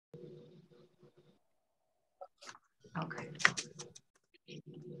Okay.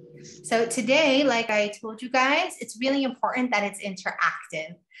 So today, like I told you guys, it's really important that it's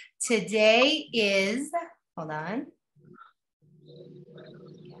interactive. Today is, hold on.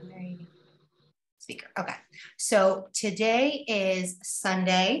 Speaker. Okay. So today is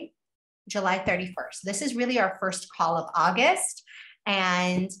Sunday, July 31st. This is really our first call of August.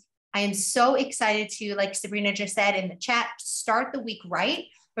 And I am so excited to, like Sabrina just said in the chat, start the week right,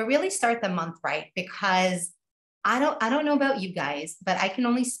 but really start the month right, because I don't know about you guys, but I can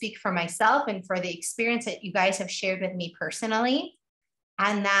only speak for myself and for the experience that you guys have shared with me personally.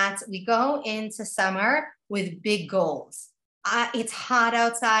 And that we go into summer with big goals. It's hot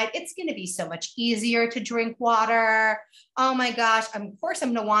outside. It's going to be so much easier to drink water. Oh my gosh. Of course,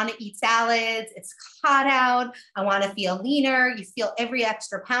 I'm going to want to eat salads. It's hot out. I want to feel leaner. You feel every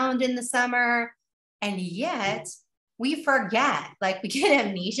extra pound in the summer. And yet we forget, like we get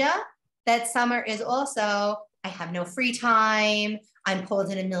amnesia, that summer is also, I have no free time. I'm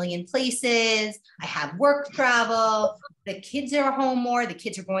pulled in a million places. I have work travel. The kids are home more. The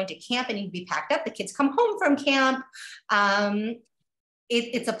kids are going to camp and need to be packed up. The kids come home from camp.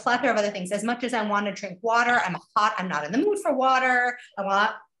 It's a plethora of other things. As much as I want to drink water, I'm hot. I'm not in the mood for water. I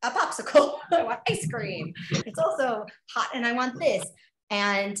want a popsicle. I want ice cream. It's also hot and I want this.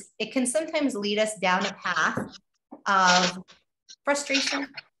 And it can sometimes lead us down a path of frustration,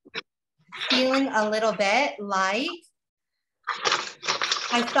 feeling a little bit like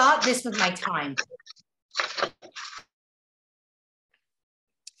I thought this was my time.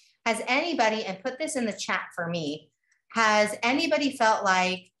 Has anybody, and put this in the chat for me, has anybody felt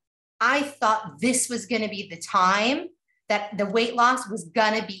like I thought this was going to be the time that the weight loss was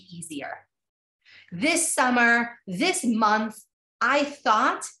going to be easier? This summer, this month, I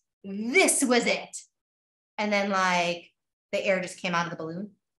thought this was it. And then like the air just came out of the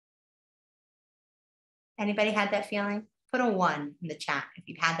balloon. Anybody had that feeling? Put a 1 in the chat if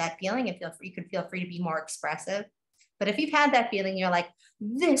you've had that feeling, and feel free, you can feel free to be more expressive. But if you've had that feeling, you're like,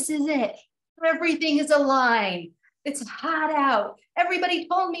 this is it. Everything is aligned. It's hot out. Everybody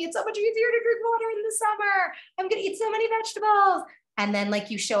told me it's so much easier to drink water in the summer. I'm going to eat so many vegetables. And then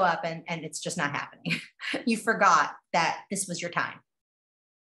like you show up and it's just not happening. You forgot that this was your time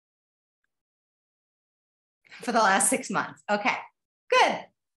for the last 6 months. Okay, good.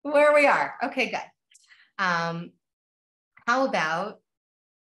 Where we are. Okay, good. How about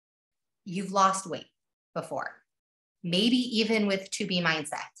you've lost weight before? Maybe even with 2B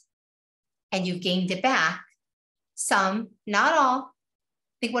mindset, and you've gained it back. Some, not all. I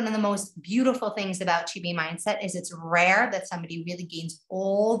think one of the most beautiful things about 2B mindset is it's rare that somebody really gains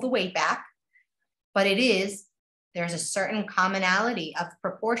all the weight back, but there's a certain commonality of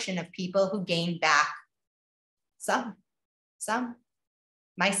proportion of people who gain back some.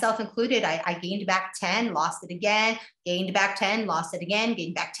 Myself included, I gained back 10, lost it again, gained back 10, lost it again,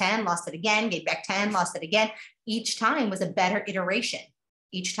 gained back 10, lost it again, gained back 10, lost it again. Each time was a better iteration.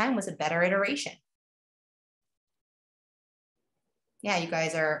 Each time was a better iteration. Yeah, you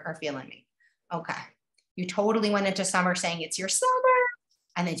guys are feeling me. Okay. You totally went into summer saying it's your summer,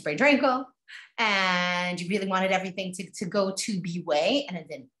 and then spring drinkle, and you really wanted everything to go 2B way, and it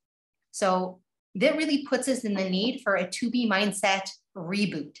didn't. So that really puts us in the need for a 2B mindset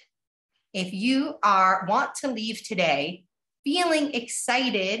reboot. If you want to leave today feeling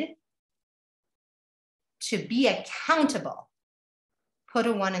excited to be accountable, put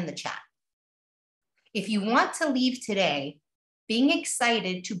a 1 in the chat. If you want to leave today being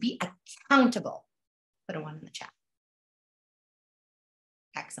excited to be accountable, put a 1 in the chat.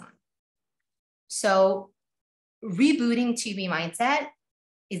 Excellent. So rebooting 2B mindset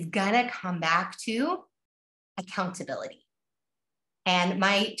is gonna come back to accountability. And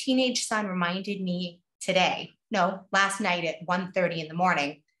my teenage son reminded me last night at 1:30 in the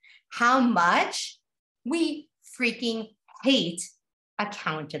morning, how much we freaking hate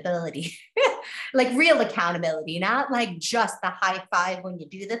accountability. Like real accountability, not like just the high five when you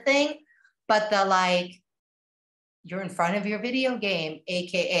do the thing, but the like, you're in front of your video game,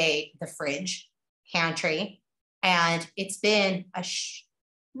 AKA the fridge, pantry, and it's been a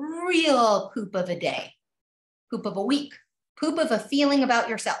real poop of a day, poop of a week, poop of a feeling about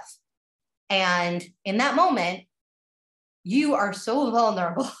yourself. And in that moment, you are so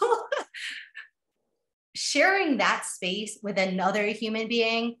vulnerable. Sharing that space with another human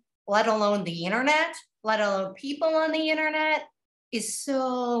being, let alone the internet, let alone people on the internet, is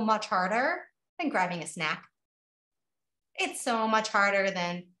so much harder than grabbing a snack. It's so much harder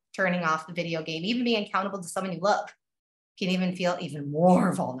than turning off the video game. Even being accountable to someone you love can even feel even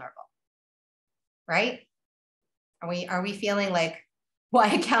more vulnerable, right? Are we feeling like why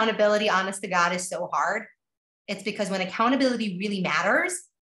accountability, honest to God, is so hard? It's because when accountability really matters,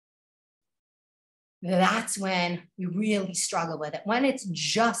 that's when we really struggle with it. When it's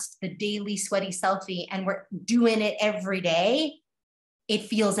just the daily sweaty selfie and we're doing it every day, it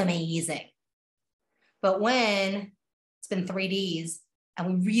feels amazing. But when it's been 3 days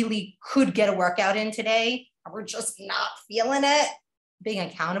and we really could get a workout in today, and we're just not feeling it, being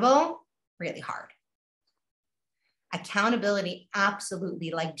accountable, really hard. Accountability,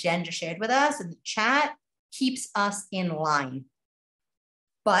 absolutely, like Jen just shared with us in the chat, keeps us in line.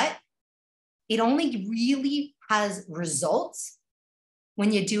 But it only really has results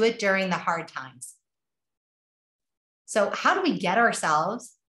when you do it during the hard times. So how do we get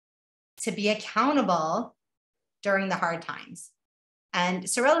ourselves to be accountable during the hard times? And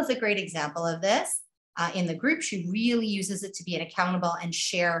Sorel is a great example of this. In the group, she really uses it to be accountable and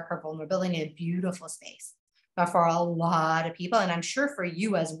share her vulnerability in a beautiful space. But for a lot of people, and I'm sure for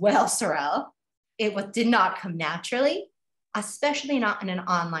you as well, Sorel, it did not come naturally, especially not in an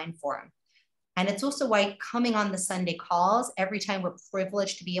online forum. And it's also why coming on the Sunday calls, every time we're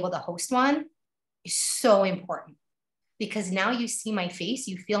privileged to be able to host one, is so important. Because now you see my face,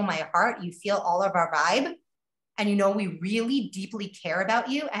 you feel my heart, you feel all of our vibe, and you know we really deeply care about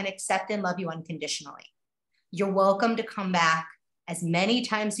you and accept and love you unconditionally. You're welcome to come back as many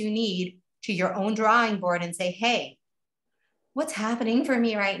times you need to your own drawing board and say, hey, what's happening for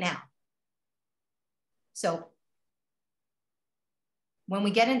me right now? So when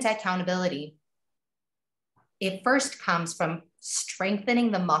we get into accountability, it first comes from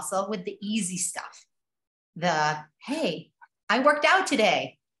strengthening the muscle with the easy stuff. Hey, I worked out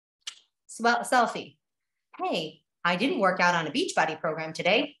today. Selfie. Hey, I didn't work out on a Beachbody program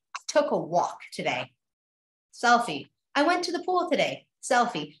today. I took a walk today. Selfie. I went to the pool today.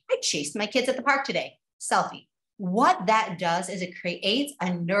 Selfie. I chased my kids at the park today. Selfie. What that does is it creates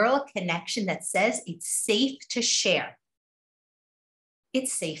a neural connection that says it's safe to share.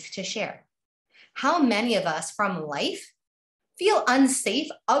 It's safe to share. How many of us from life feel unsafe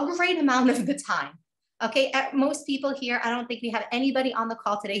a great amount of the time? Okay, most people here, I don't think we have anybody on the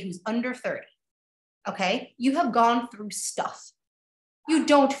call today who's under 30. Okay, you have gone through stuff. You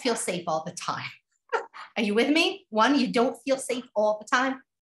don't feel safe all the time. Are you with me? One, you don't feel safe all the time.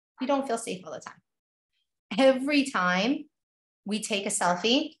 You don't feel safe all the time. Every time we take a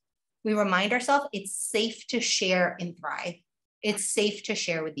selfie, we remind ourselves it's safe to share and thrive. It's safe to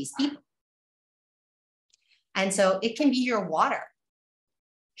share with these people. And so it can be your water.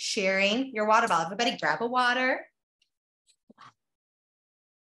 Sharing your water bottle. Everybody grab a water.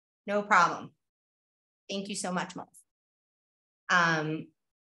 No problem. Thank you so much, Melissa.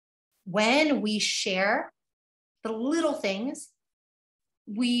 When we share the little things,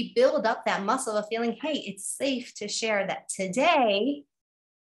 we build up that muscle of feeling, hey, it's safe to share that today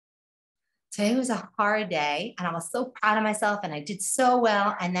was a hard day and I was so proud of myself and I did so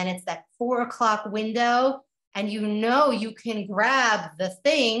well. And then it's that 4 o'clock window and you know you can grab the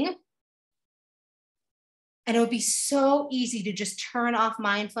thing and it would be so easy to just turn off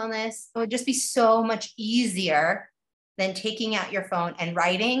mindfulness. It would just be so much easier than taking out your phone and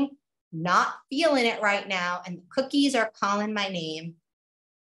writing, not feeling it right now, and the cookies are calling my name,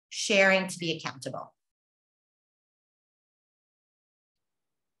 sharing to be accountable.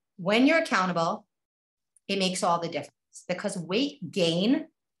 When you're accountable, it makes all the difference because weight gain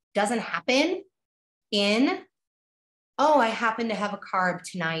doesn't happen in, oh, I happened to have a carb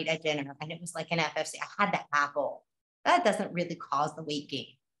tonight at dinner and it was like an FFC. I had that apple. That doesn't really cause the weight gain.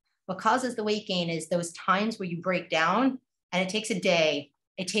 What causes the weight gain is those times where you break down and it takes a day,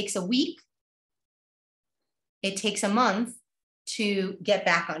 it takes a week, it takes a month to get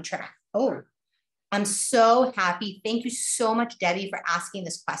back on track. Oh, I'm so happy. Thank you so much, Debbie, for asking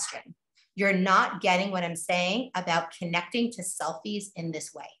this question. You're not getting what I'm saying about connecting to selfies in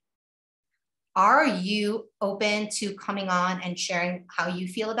this way. Are you open to coming on and sharing how you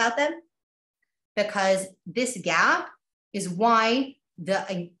feel about them? Because this gap is why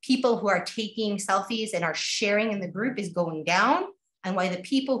the people who are taking selfies and are sharing in the group is going down, and why the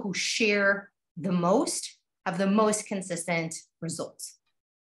people who share the most have the most consistent results.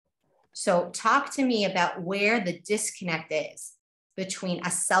 So talk to me about where the disconnect is between a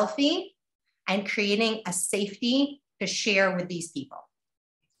selfie and creating a safety to share with these people.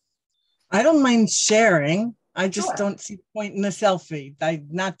 I don't mind sharing. I just Sure. don't see the point in a selfie.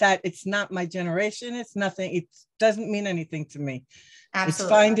 It's not my generation. It's nothing. It doesn't mean anything to me. Absolutely. It's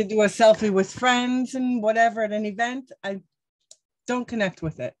fine to do a selfie with friends and whatever at an event. I don't connect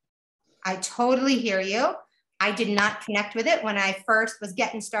with it. I totally hear you. I did not connect with it when I first was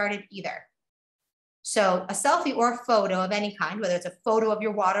getting started either. So a selfie or a photo of any kind, whether it's a photo of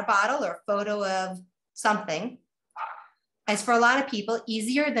your water bottle or a photo of something is for a lot of people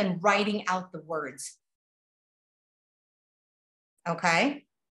easier than writing out the words. Okay?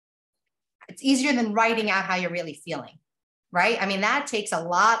 It's easier than writing out how you're really feeling, right? I mean, that takes a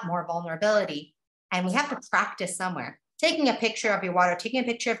lot more vulnerability, and we have to practice somewhere. Taking a picture of your water, taking a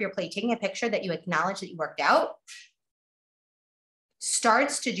picture of your plate, taking a picture that you acknowledge that you worked out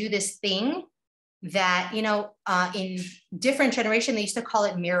starts to do this thing that, you know, in different generation, they used to call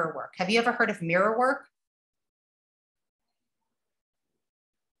it mirror work. Have you ever heard of mirror work?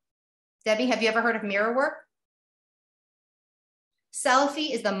 Debbie, have you ever heard of mirror work?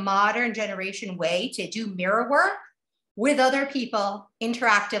 Selfie is the modern generation way to do mirror work with other people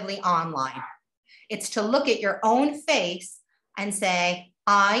interactively online. It's to look at your own face and say,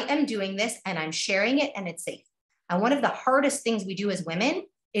 I am doing this and I'm sharing it and it's safe. And one of the hardest things we do as women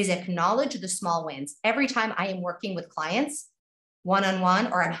is acknowledge the small wins. Every time I am working with clients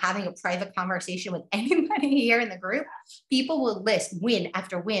one-on-one, or I'm having a private conversation with anybody here in the group, people will list win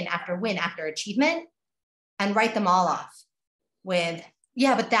after win after win after achievement and write them all off with,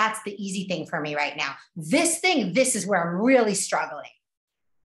 yeah, but that's the easy thing for me right now. This thing, this is where I'm really struggling.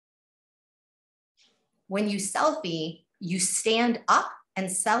 When you selfie, you stand up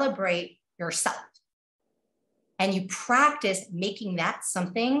and celebrate yourself. And you practice making that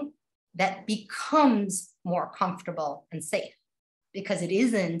something that becomes more comfortable and safe, because it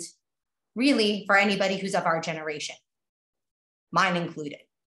isn't really for anybody who's of our generation, mine included.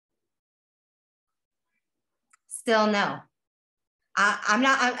 Still no. I'm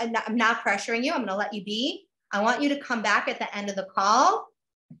not pressuring you. I'm gonna let you be. I want you to come back at the end of the call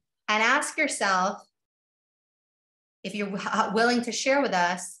and ask yourself, if you're willing to share with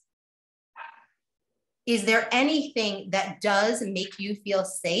us, is there anything that does make you feel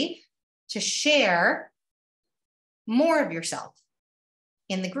safe to share more of yourself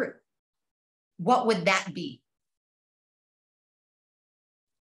in the group? What would that be?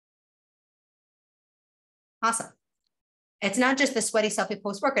 Awesome. It's not just the sweaty selfie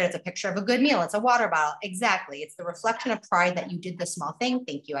post-workout, it's a picture of a good meal, it's a water bottle. Exactly. It's the reflection of pride that you did the small thing.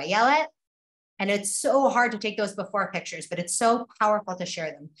 Thank you, I yell it. And it's so hard to take those before pictures, but it's so powerful to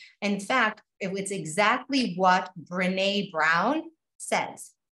share them. In fact, it's exactly what Brené Brown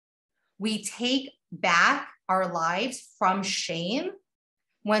says. We take back our lives from shame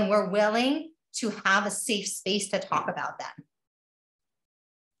when we're willing to have a safe space to talk about them.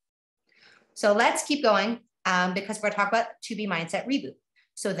 So let's keep going because we're talking about To Be Mindset Reboot.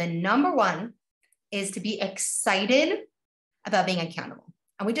 So the number one is to be excited about being accountable.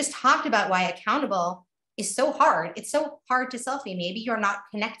 And we just talked about why accountable is so hard. It's so hard to selfie. Maybe you're not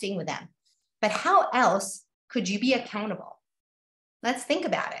connecting with them. But how else could you be accountable? Let's think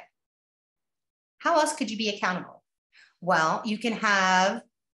about it. How else could you be accountable? Well, you can have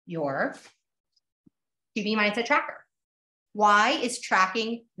your To Be Mindset tracker. Why is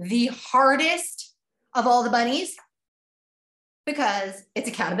tracking the hardest of all the bunnies? Because it's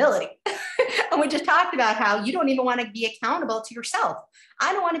accountability. And we just talked about how you don't even want to be accountable to yourself.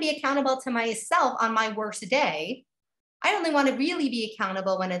 I don't want to be accountable to myself on my worst day. I only want to really be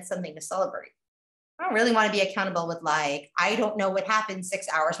accountable when it's something to celebrate. I don't really want to be accountable with, like, I don't know what happened, 6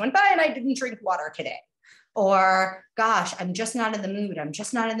 hours went by and I didn't drink water today. Or, gosh, I'm just not in the mood. I'm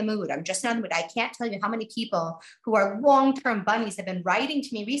just not in the mood. I'm just not in the mood. I can't tell you how many people who are long-term bunnies have been writing to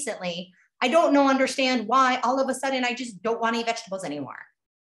me recently. I don't understand why all of a sudden I just don't want to eat vegetables anymore.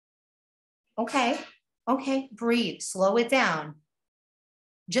 Okay, breathe, slow it down.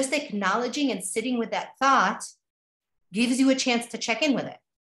 Just acknowledging and sitting with that thought gives you a chance to check in with it.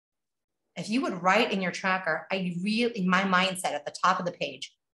 If you would write in your tracker, in my mindset at the top of the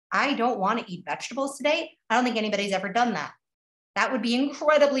page, I don't want to eat vegetables today. I don't think anybody's ever done that. That would be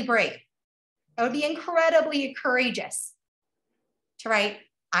incredibly brave. That would be incredibly courageous to write,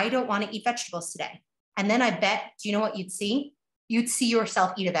 I don't want to eat vegetables today. And then I bet, do you know what you'd see? You'd see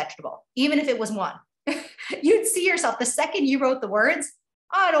yourself eat a vegetable, even if it was one. You'd see yourself, the second you wrote the words,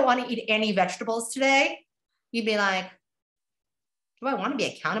 I don't want to eat any vegetables today, you'd be like, do I want to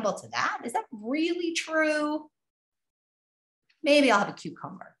be accountable to that? Is that really true? Maybe I'll have a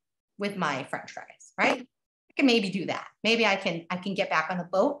cucumber with my French fries, right? I can maybe do that. Maybe I can get back on the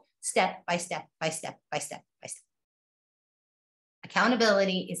boat step by step by step by step by step.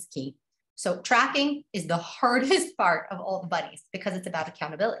 Accountability is key. So tracking is the hardest part of all the bunnies because it's about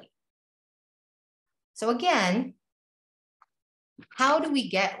accountability. So again, how do we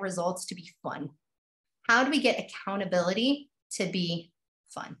get results to be fun? How do we get accountability to be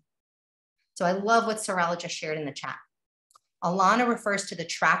fun? So I love what Sorella just shared in the chat. Alana refers to the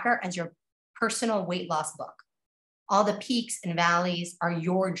tracker as your personal weight loss book. All the peaks and valleys are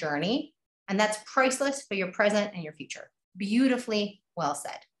your journey, And that's priceless for your present and your future. Beautifully well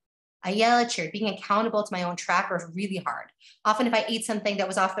said. I yell at you. Being accountable to my own tracker is really hard. Often if I ate something that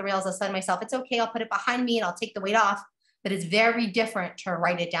was off the rails, I'll say to myself, it's okay, I'll put it behind me and I'll take the weight off. But it's very different to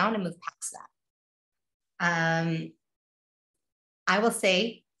write it down and move past that. I will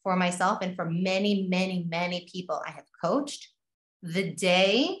say for myself and for many, many, many people I have coached, the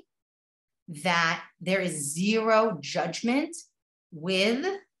day that there is zero judgment with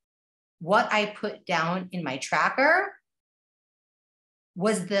what I put down in my tracker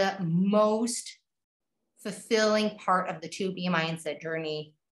was the most fulfilling part of the 2B mindset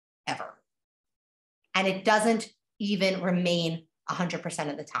journey ever. And it doesn't even remain 100%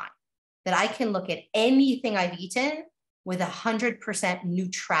 of the time. That I can look at anything I've eaten with 100%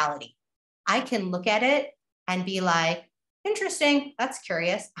 neutrality. I can look at it and be like, interesting, that's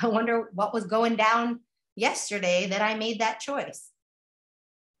curious. I wonder what was going down yesterday that I made that choice.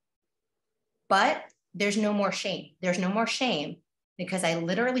 But there's no more shame. There's no more shame because I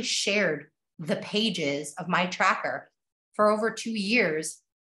literally shared the pages of my tracker for over 2 years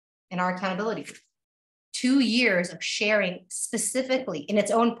in our accountability group. 2 years of sharing specifically in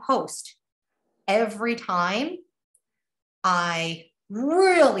its own post every time I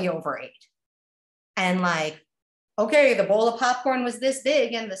really overate. And like, okay, the bowl of popcorn was this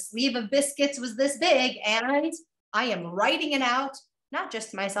big and the sleeve of biscuits was this big. And I am writing it out, not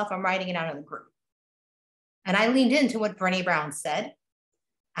just to myself, I'm writing it out in the group. And I leaned into what Brené Brown said.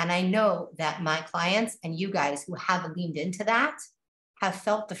 And I know that my clients and you guys who have leaned into that have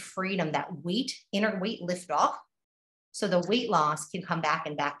felt the freedom, that weight, inner weight lift off. So the weight loss can come back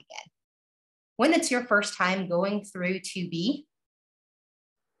and back again. When it's your first time going through 2B,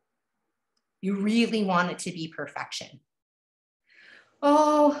 you really want it to be perfection.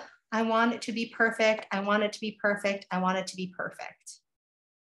 Oh, I want it to be perfect. I want it to be perfect. I want it to be perfect.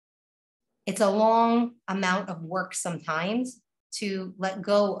 It's a long amount of work sometimes to let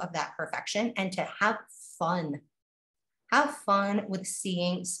go of that perfection and to have fun. Have fun with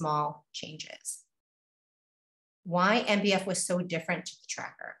seeing small changes. Why MBF was so different to the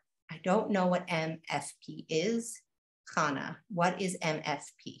tracker. I don't know what MFP is. Khana, what is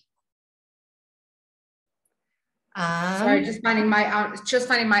MFP? Sorry, just finding my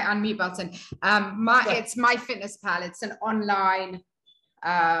unmute button. It's MyFitnessPal. It's an online.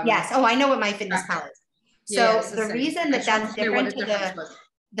 Yes. Oh, I know what MyFitnessPal is. So the reason that that's different to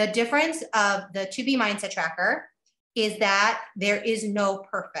the difference of the 2B mindset tracker is that there is no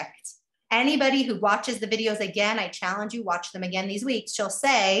perfect. Anybody who watches the videos again, I challenge you, watch them again these weeks. She'll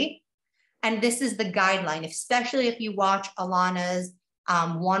say, and this is the guideline, especially if you watch Alana's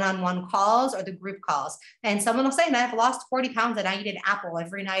one-on-one calls or the group calls. And someone will say, and I've lost 40 pounds and I eat an apple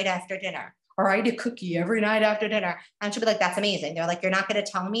every night after dinner, or I eat a cookie every night after dinner. And she'll be like, that's amazing. They're like, you're not going to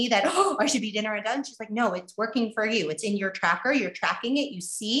tell me that, oh, I should be dinner and done. She's like, no, it's working for you. It's in your tracker. You're tracking it. You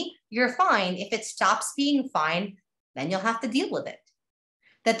see, you're fine. If it stops being fine, then you'll have to deal with it.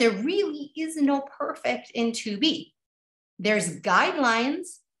 That there really is no perfect in 2B. There's guidelines,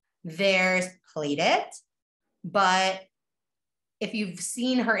 there's played it, but if you've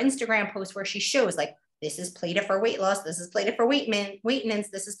seen her Instagram post where she shows like, this is plated for weight loss, this is plated for weight maintenance,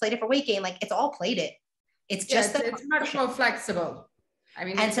 this is plated for weight gain, like it's all plated. It's just it's much more flexible. I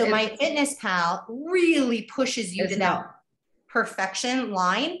mean, and so MyFitnessPal really pushes you to that perfection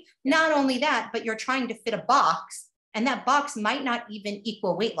line. Not only that, but you're trying to fit a box, and that box might not even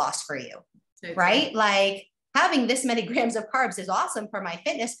equal weight loss for you, right? Like having this many grams of carbs is awesome for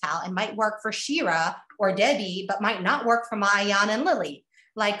MyFitnessPal and might work for Shira or Debbie, but might not work for Maayan and Lily.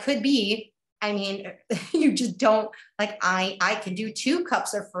 Like could be, I mean, you just don't, like I can do 2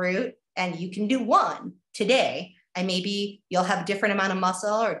 cups of fruit and you can do 1 today. And maybe you'll have a different amount of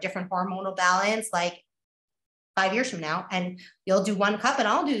muscle or different hormonal balance, like 5 years from now, and you'll do 1 cup and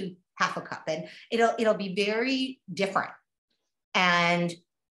I'll do half a cup, and it'll be very different. And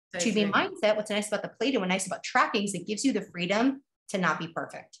 2B mindset, what's nice about the plate and what's nice about tracking is it gives you the freedom to not be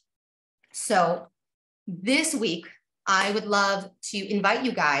perfect. So this week, I would love to invite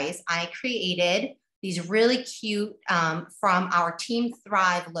you guys. I created these really cute from our Team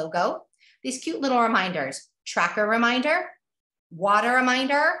Thrive logo, these cute little reminders, tracker reminder, water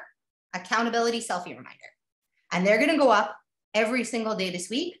reminder, accountability selfie reminder. And they're going to go up every single day this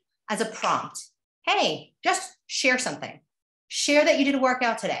week as a prompt. Hey, just share something. Share that you did a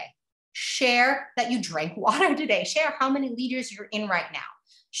workout today. Share that you drank water today. Share how many liters you're in right now.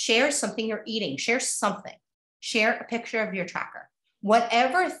 Share something you're eating. Share something. Share a picture of your tracker.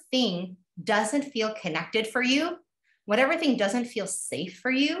 Whatever thing doesn't feel connected for you, whatever thing doesn't feel safe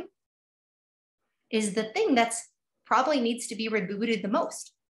for you, is the thing that's probably needs to be rebooted the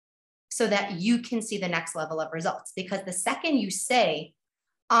most. so that you can see the next level of results. Because the second you say,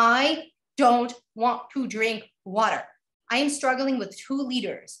 I don't want to drink water, I am struggling with 2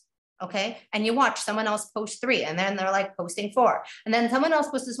 liters. Okay. And you watch someone else post 3, and then they're like posting 4. And then someone else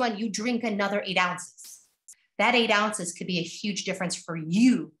posts this one, you drink another 8 ounces. That 8 ounces could be a huge difference for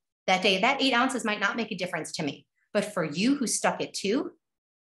you that day. That 8 ounces might not make a difference to me, but for you who stuck at 2,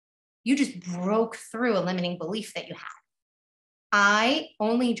 you just broke through a limiting belief that you had. I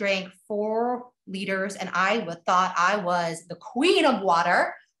only drank 4 liters and I thought I was the queen of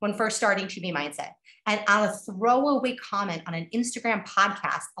water when first starting to be mindset. And on a throwaway comment on an Instagram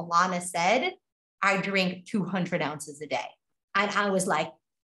podcast, Alana said, I drink 200 ounces a day. And I was like,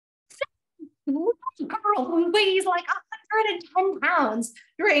 girl who weighs like 110 pounds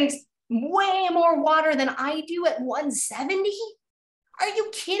drinks way more water than I do at 170? Are you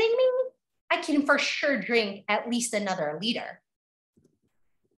kidding me? I can for sure drink at least another liter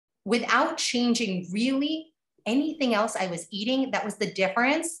without changing really anything else I was eating. That was the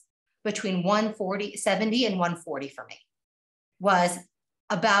difference between 170 and 140 for me, was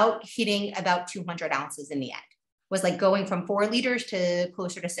about hitting about 200 ounces in the end. Was like going from 4 liters to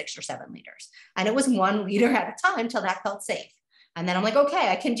closer to 6 or 7 liters. And it was 1 liter at a time till that felt safe. And then I'm like, okay,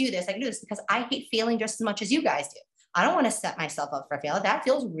 I can do this. I can do this, because I hate failing just as much as you guys do. I don't want to set myself up for failure. That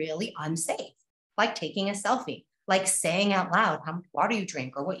feels really unsafe. Like taking a selfie, like saying out loud how much water you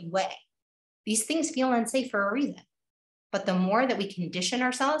drink or what you weigh. These things feel unsafe for a reason. But the more that we condition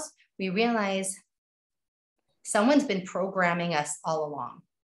ourselves, we realize someone's been programming us all along.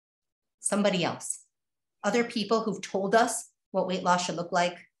 Somebody else. Other people who've told us what weight loss should look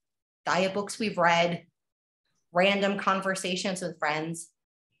like, diet books we've read, random conversations with friends,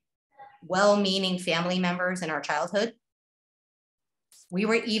 well-meaning family members in our childhood. We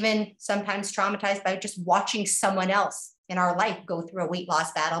were even sometimes traumatized by just watching someone else in our life go through a weight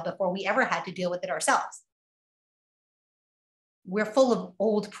loss battle before we ever had to deal with it ourselves. We're full of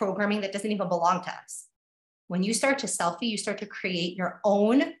old programming that doesn't even belong to us. When you start to selfie, you start to create your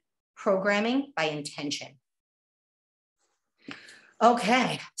own programming by intention.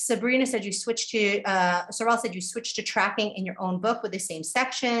 Okay, Sabrina said you switched to, Sorrel said you switched to tracking in your own book with the same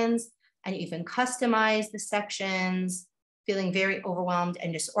sections, and you even customize the sections, feeling very overwhelmed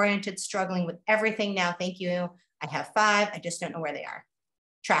and disoriented, struggling with everything now. Thank you. I have 5, I just don't know where they are.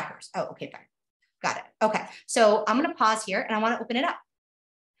 Trackers, oh, okay, fine. Got it, okay. So I'm gonna pause here and I wanna open it up.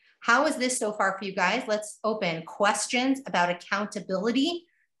 How is this so far for you guys? Let's open questions about accountability,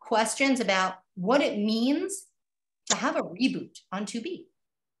 questions about what it means to have a reboot on 2B.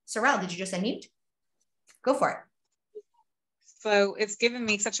 Sorrel, did you just unmute? Go for it. So it's given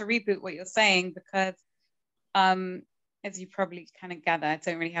me such a reboot what you're saying, because as you probably kind of gather, I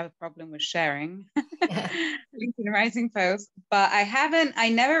don't really have a problem with sharing LinkedIn Rising posts, but I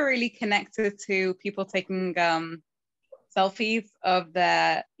never really connected to people taking selfies of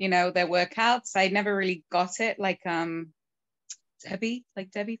their, their workouts. I never really got it, like Debbie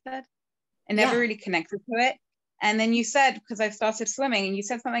said. I never really connected to it. And then you said, because I've started swimming, and you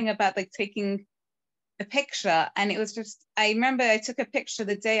said something about like taking a picture, and it was just, I remember I took a picture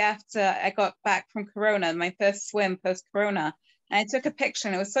the day after I got back from Corona, my first swim post-Corona, and I took a picture,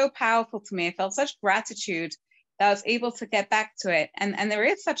 and it was so powerful to me. I felt such gratitude that I was able to get back to it. And there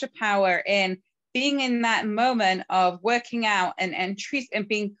is such a power in being in that moment of working out and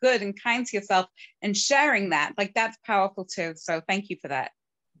being good and kind to yourself and sharing that. Like, that's powerful too. So thank you for that.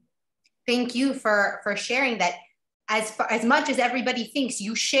 Thank you for sharing that. As much as everybody thinks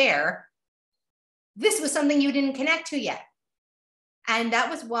you share, this was something you didn't connect to yet. And that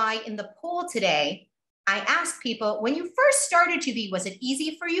was why in the poll today, I asked people, when you first started to be, was it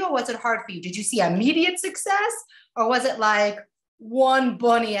easy for you or was it hard for you? Did you see immediate success or was it like one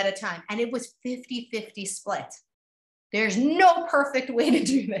bunny at a time? And it was 50-50 split. There's no perfect way to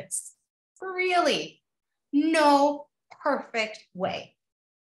do this. Really, no perfect way.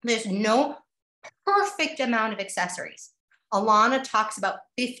 There's no perfect amount of accessories. Alana talks about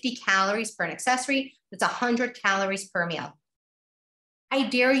 50 calories per an accessory. That's 100 calories per meal. I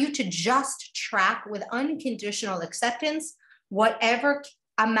dare you to just track with unconditional acceptance whatever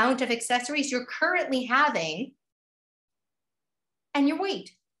amount of accessories you're currently having and your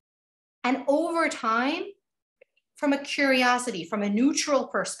weight. And over time, from a curiosity, from a neutral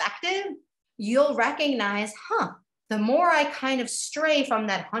perspective, you'll recognize, the more I kind of stray from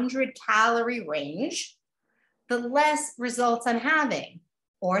that 100 calorie range, the less results I'm having,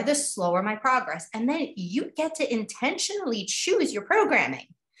 or the slower my progress. And then you get to intentionally choose your programming.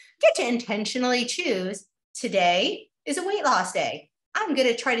 Get to intentionally choose, today is a weight loss day. I'm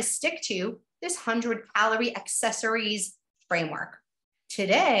gonna try to stick to this 100 calorie accessories framework.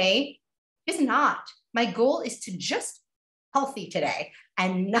 Today It's not. My goal is to just healthy today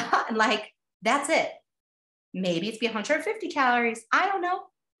and not like, that's it. Maybe it's be 150 calories. I don't know.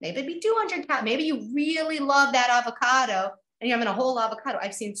 Maybe it'd be 200 calories. Maybe you really love that avocado and you're having a whole avocado.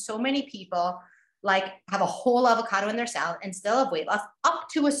 I've seen so many people like have a whole avocado in their salad and still have weight loss up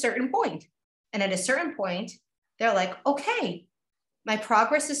to a certain point. And at a certain point, they're like, okay, my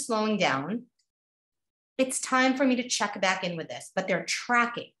progress is slowing down. It's time for me to check back in with this, but they're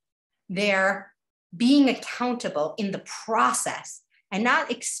tracking. They're being accountable in the process and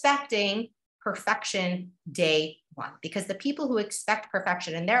not expecting perfection day one, because the people who expect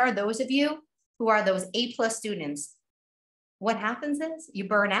perfection, and there are those of you who are those A+ students, what happens is you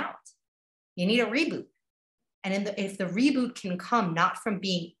burn out. You need a reboot. And if the reboot can come not from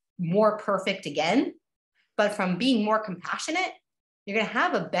being more perfect again, but from being more compassionate, you're going to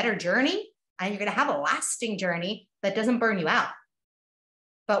have a better journey and you're going to have a lasting journey that doesn't burn you out.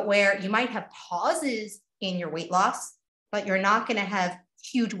 But where you might have pauses in your weight loss, but you're not going to have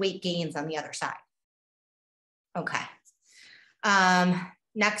huge weight gains on the other side. Okay.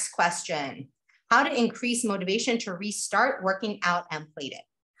 Next question. How to increase motivation to restart working out and plate it.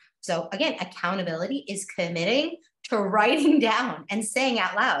 So again, accountability is committing to writing down and saying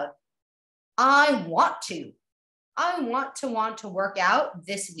out loud, I want to work out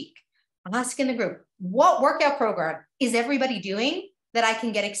this week. I'm asking the group, what workout program is everybody doing that I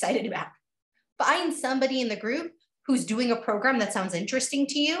can get excited about? Find somebody in the group who's doing a program that sounds interesting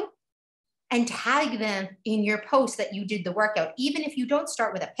to you and tag them in your post that you did the workout. Even if you don't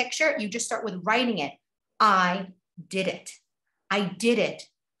start with a picture, you just start with writing it. I did it. I did it.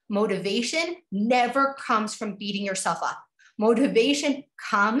 Motivation never comes from beating yourself up. Motivation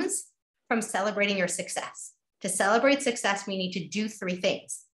comes from celebrating your success. To celebrate success, we need to do 3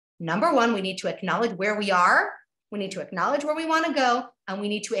 things. Number 1, we need to acknowledge where we are. We need to acknowledge where we want to go. And we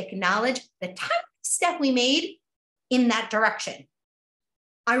need to acknowledge the tiny step we made in that direction.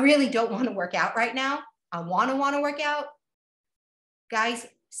 I really don't want to work out right now. I want to work out. Guys,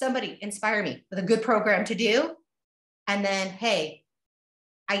 somebody inspire me with a good program to do. And then, hey,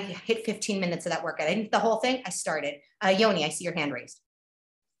 I hit 15 minutes of that workout. I didn't hit the whole thing. I started. Yoni, I see your hand raised.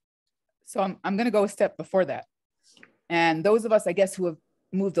 So I'm going to go a step before that. And those of us, I guess, who have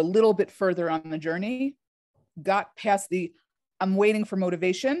moved a little bit further on the journey, got past the, I'm waiting for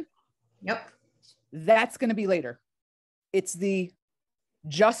motivation. Yep. That's going to be later. It's the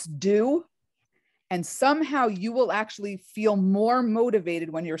just do. And somehow you will actually feel more motivated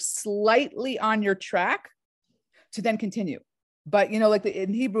when you're slightly on your track to then continue. But, you know, like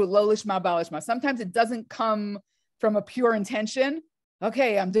in Hebrew, lo lishma ba lishma, sometimes it doesn't come from a pure intention.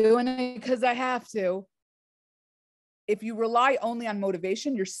 Okay, I'm doing it because I have to. If you rely only on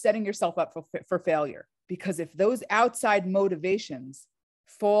motivation, you're setting yourself up for failure. Because if those outside motivations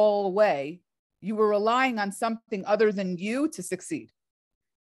fall away, you were relying on something other than you to succeed.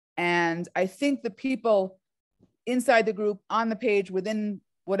 And I think the people inside the group, on the page, within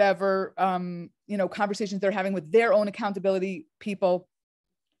whatever, conversations they're having with their own accountability people,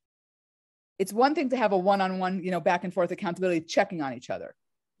 it's one thing to have a one-on-one, back and forth accountability, checking on each other,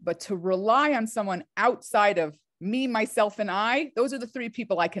 but to rely on someone outside of me, myself, and I, those are the 3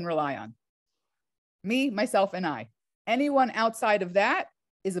 people I can rely on. Me, myself, and I. Anyone outside of that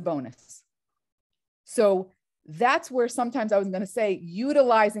is a bonus. So that's where sometimes I was going to say,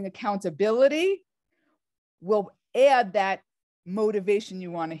 utilizing accountability will add that motivation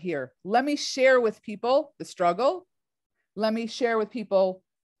you want to hear. Let me share with people the struggle. Let me share with people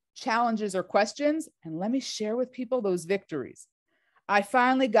challenges or questions, and let me share with people those victories. I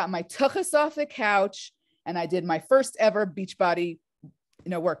finally got my tuchus off the couch and I did my first ever Beachbody,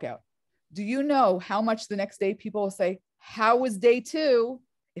 workout. Do you know how much the next day people will say, how was day 2?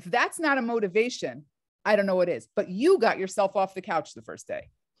 If that's not a motivation, I don't know what is, but you got yourself off the couch the first day.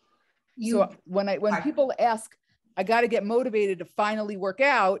 So when people ask, I got to get motivated to finally work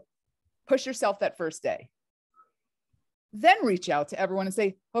out, push yourself that first day. Then reach out to everyone and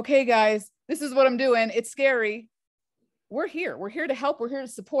say, okay, guys, this is what I'm doing. It's scary. We're here. We're here to help. We're here to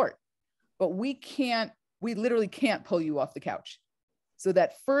support, but we literally can't pull you off the couch. So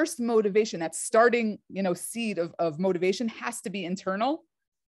that first motivation, that starting, seed of motivation has to be internal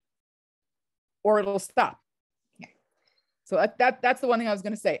or it'll stop. Yeah. So that's the one thing I was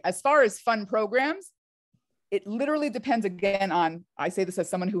going to say. As far as fun programs, it literally depends again on, I say this as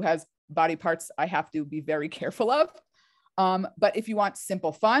someone who has body parts I have to be very careful of. But if you want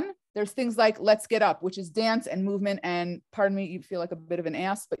simple fun, there's things like Let's Get Up, which is dance and movement. And pardon me, you feel like a bit of an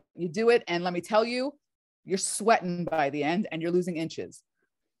ass, but you do it. And let me tell you, you're sweating by the end and you're losing inches.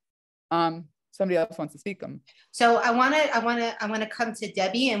 somebody else wants to speak them. So I want to come to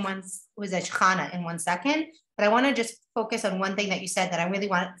Debbie and Chana in 1 second, but I want to just focus on one thing that you said that I really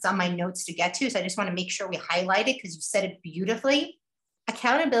want, it's on my notes to get to. So I just want to make sure we highlight it because you said it beautifully.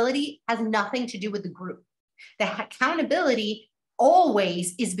 Accountability has nothing to do with the group. The accountability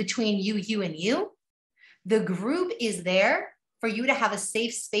always is between you, and you. The group is there for you to have a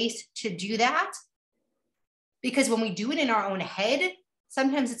safe space to do that. Because when we do it in our own head,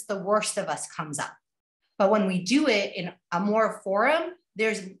 sometimes it's the worst of us comes up. But when we do it in a more forum,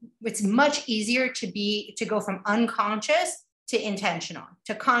 it's much easier to go from unconscious to intentional,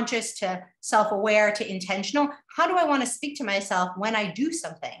 to conscious, to self-aware, to intentional. How do I want to speak to myself when I do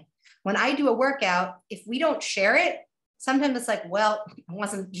something? When I do a workout, if we don't share it, sometimes it's like, well,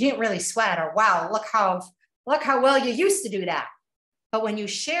 you didn't really sweat, or wow, look how well you used to do that. But when you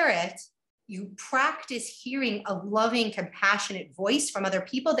share it, you practice hearing a loving, compassionate voice from other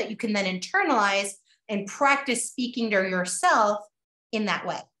people that you can then internalize and practice speaking to yourself in that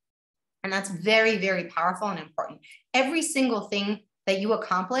way. And that's very, very powerful and important. Every single thing that you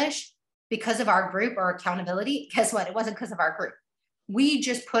accomplish because of our group or accountability, guess what? It wasn't because of our group. We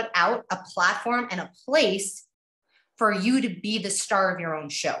just put out a platform and a place for you to be the star of your own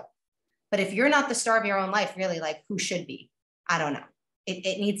show. But if you're not the star of your own life, really, like, who should be? I don't know.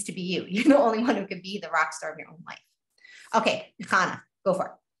 It needs to be you. You're the only one who can be the rock star of your own life. Okay, Hannah, go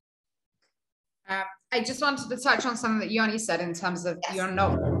for it. I just wanted to touch on something that Yoni said in terms of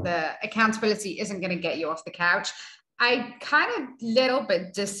the accountability isn't going to get you off the couch. I kind of little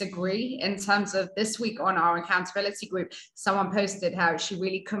bit disagree in terms of this week on our accountability group. Someone posted how she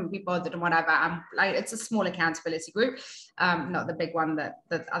really couldn't be bothered and whatever. Like, it's a small accountability group, not the big one that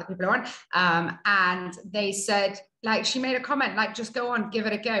other people are on. And they said, like, she made a comment, like, just go on, give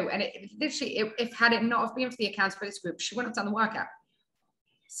it a go. And it literally, if had it not have been for the accountability group, she wouldn't have done the workout.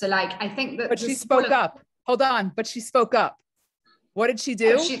 So, like, I think that. But she spoke up. Hold on. But she spoke up. What did she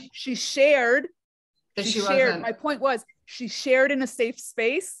do? She shared. She shared. My point was, she shared in a safe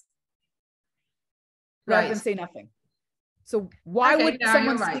space rather than say nothing. So why would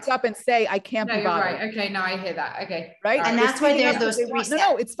someone speak up and say, I can't be bothered? Right. Okay, no, I hear that. Okay. Right. And that's why there's those 3 steps.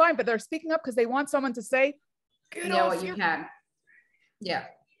 No, it's fine. But they're speaking up because they want someone to say, you know what you can. Yeah.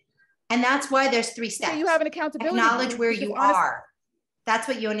 And that's why there's 3 steps. You have an accountability. Acknowledge where you are. That's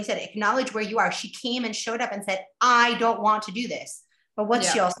what Yoni said. Acknowledge where you are. She came and showed up and said, I don't want to do this. But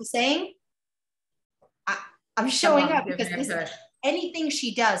what's she also saying? I'm showing up because anything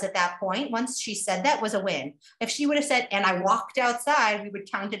she does at that point, once she said that, was a win. If she would have said, and I walked outside, we would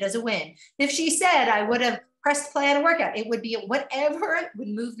count it as a win. If she said, I would have pressed play on a workout, it would be whatever would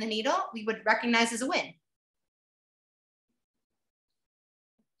move the needle, we would recognize as a win.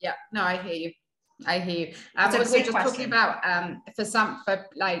 Yeah, no, I hear you. I'm also just talking about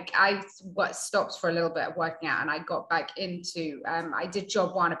I stopped for a little bit of working out, and I got back into I did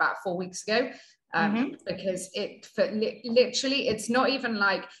job 1 about 4 weeks ago, because literally it's not even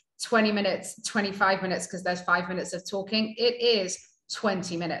like 20 minutes, 25 minutes, because there's 5 minutes of talking. It is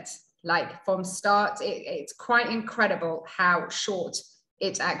 20 minutes, like from start. It's quite incredible how short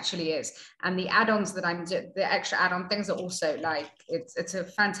it actually is. And the add-ons that the extra add-on things are also like, it's a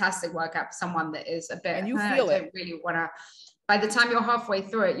fantastic workout for someone that is a bit, and you feel it. Don't really want to, by the time you're halfway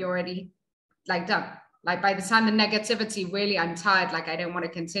through it, you're already like done. Like, by the time the negativity, really, I'm tired, like, I don't want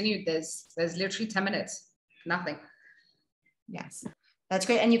to continue, there's literally 10 minutes, nothing. Yes, that's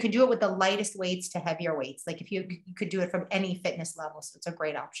great. And you can do it with the lightest weights to heavier weights. Like, if you could do it from any fitness level. So it's a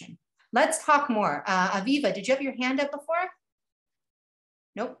great option. Let's talk more. Aviva, did you have your hand up before?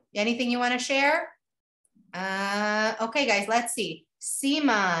 Nope. Anything you want to share? Okay, guys, let's see.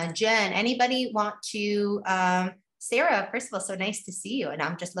 Seema, Jen, anybody want to, Sarah, first of all, so nice to see you. And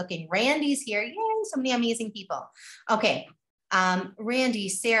I'm just looking, Randy's here. Yay, so many amazing people. Okay. Randy,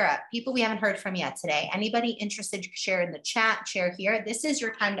 Sarah, people we haven't heard from yet today. Anybody interested, share in the chat, share here. This is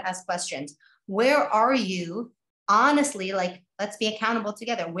your time to ask questions. Where are you? Honestly, like, let's be accountable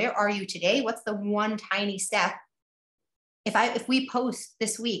together. Where are you today? What's the one tiny step? If we post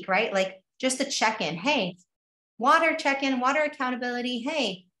this week, right? Like, just a check-in. Hey, water check-in, water accountability.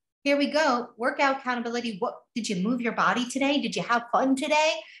 Hey, here we go. Workout accountability. What did you move your body today? Did you have fun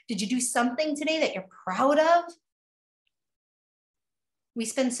today? Did you do something today that you're proud of? We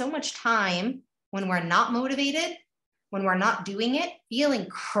spend so much time when we're not motivated, when we're not doing it, feeling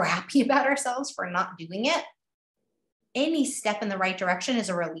crappy about ourselves for not doing it. Any step in the right direction is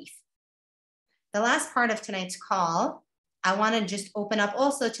a relief. The last part of tonight's call, I want to just open up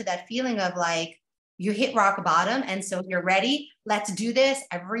also to that feeling of like, you hit rock bottom. And so you're ready. Let's do this.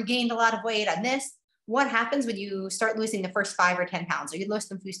 I've regained a lot of weight on this. what happens when you start losing the first 5 or 10 pounds, or you lose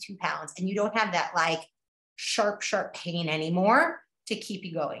 2 pounds, and you don't have that like sharp pain anymore to keep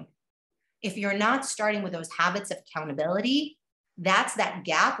you going? If you're not starting with those habits of accountability, that's that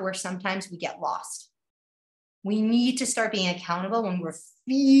gap where sometimes we get lost. We need to start being accountable when we're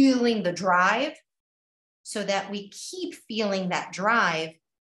feeling the drive, so that we keep feeling that drive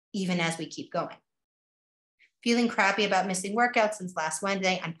even as we keep going. Feeling crappy about missing workouts since last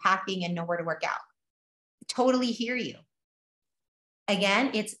Wednesday, unpacking and nowhere to work out. Totally hear you.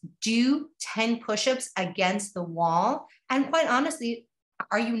 Again, it's do 10 push-ups against the wall. And quite honestly,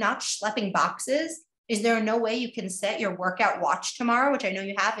 are you not schlepping boxes? Is there no way you can set your workout watch tomorrow, which I know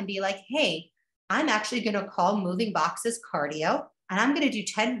you have, and be like, hey, I'm actually going to call moving boxes cardio, and I'm going to do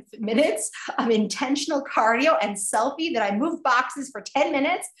 10 minutes of intentional cardio and selfie that I move boxes for 10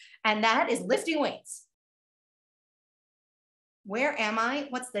 minutes, and that is lifting weights. Where am I?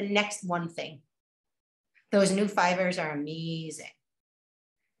 What's the next one thing? Those new fibers are amazing.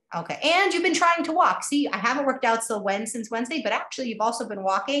 Okay, and you've been trying to walk. See, I haven't worked out since Wednesday, but actually you've also been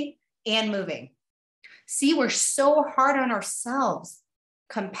walking and moving. See, we're so hard on ourselves.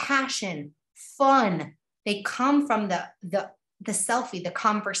 Compassion, fun, they come from the selfie, the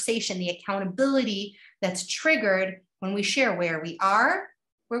conversation, the accountability that's triggered when we share where we are,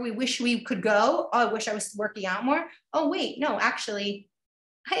 where we wish we could go. Oh, I wish I was working out more. Oh, wait, no, actually,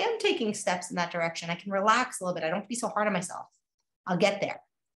 I am taking steps in that direction. I can relax a little bit. I don't have to be so hard on myself. I'll get there.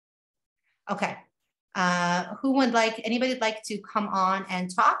 Okay. Anybody would like to come on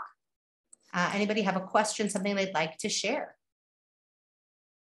and talk? Anybody have a question, something they'd like to share?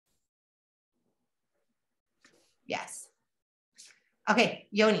 Yes. Okay,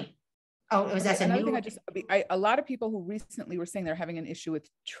 Yoni. Oh, it was that another thing. A lot of people who recently were saying they're having an issue with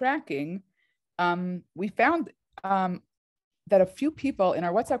tracking. We found that a few people in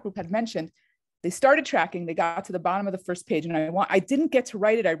our WhatsApp group had mentioned they started tracking. They got to the bottom of the first page, and I didn't get to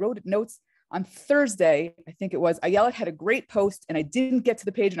write it. I wrote notes on Thursday, I think it was. Ayala had a great post, and I didn't get to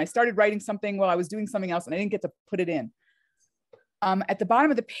the page, and I started writing something while I was doing something else, and I didn't get to put it in. At the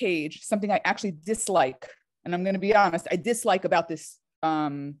bottom of the page, something I actually dislike, and I'm going to be honest, I dislike about this,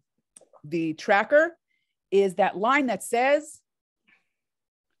 the tracker, is that line that says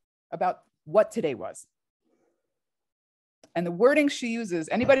about what today was. And the wording she uses,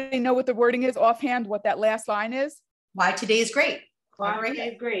 anybody know what the wording is offhand, what that last line is? Why today is great. Why today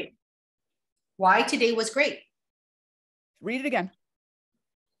is great. Why today was great. Read it again.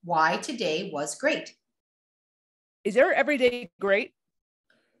 Why today was great. Is your every day great?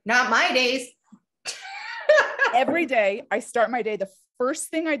 Not my days. Every day I start my day, the first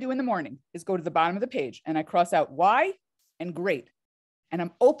thing I do in the morning is go to the bottom of the page and I cross out why and great. And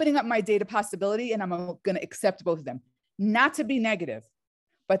I'm opening up my day to possibility, and I'm going to accept both of them. Not to be negative,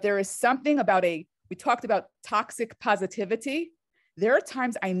 but there is something about we talked about toxic positivity. There are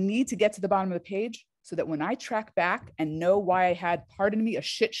times I need to get to the bottom of the page so that when I track back and know why I had, pardon me, a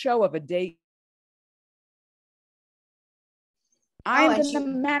shit show of a day, I'm going to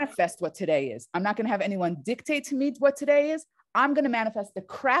manifest what today is. I'm not going to have anyone dictate to me what today is. I'm going to manifest the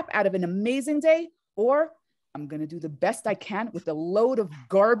crap out of an amazing day, or I'm going to do the best I can with the load of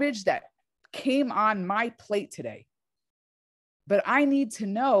garbage that came on my plate today. But I need to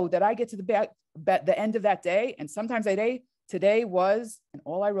know that I get to the end of that day, and sometimes today was, and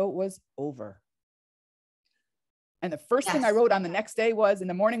all I wrote was over. And the first thing I wrote on the next day was, in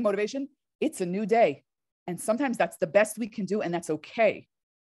the morning motivation, it's a new day. And sometimes that's the best we can do, and that's okay.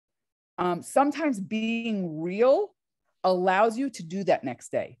 Sometimes being real allows you to do that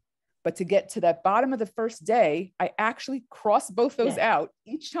next day. But to get to that bottom of the first day, I actually cross both those out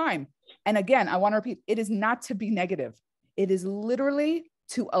each time. And again, I want to repeat, it is not to be negative. It is literally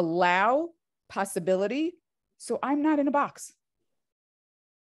to allow possibility. So I'm not in a box.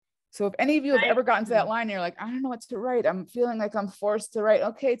 So if any of you have ever gotten to that line, and you're like, I don't know what to write. I'm feeling like I'm forced to write.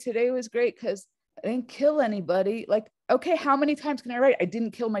 Okay, today was great because I didn't kill anybody. Like, okay, how many times can I write? I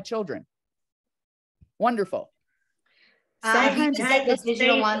didn't kill my children. Wonderful. The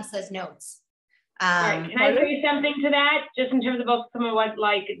digital one says notes. Right. Can I say something to that? Just in terms of some of what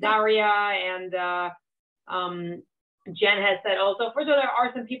like Daria and Jen has said also. First of all, there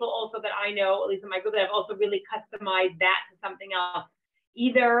are some people also that I know, at least in my group, that have also really customized that to something else.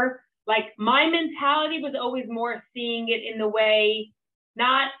 Either like my mentality was always more seeing it in the way,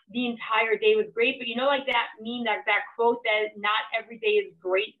 not the entire day was great, but you know, like that quote that not every day is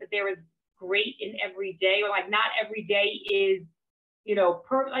great, but there is great in every day, or like not every day is, you know,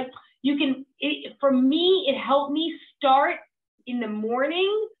 for me, it helped me start in the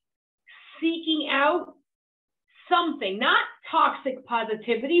morning seeking out something, not toxic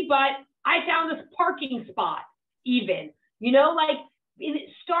positivity, but I found this parking spot even, like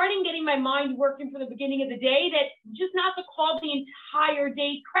starting getting my mind working from the beginning of the day, that just not to call the entire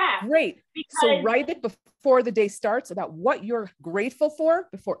day crap. Great. So write it before the day starts about what you're grateful for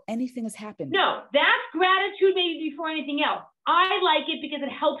before anything has happened. No, that's gratitude maybe before anything else. I like it because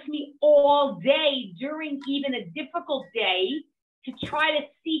it helps me all day during even a difficult day to try to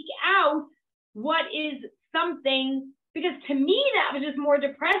seek out what is something, because to me that was just more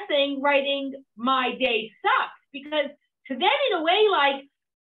depressing, writing my day sucks, because to them in a way, like,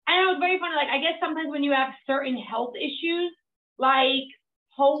 and it was very funny, like I guess sometimes when you have certain health issues, like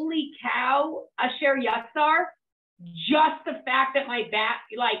holy cow, Asher Yatzar, just the fact that my back,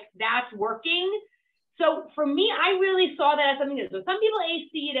 like that's working. So for me, I really saw that as something that, so some people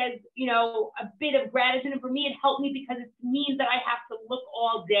see it as, a bit of gratitude. And for me, it helped me because it means that I have to look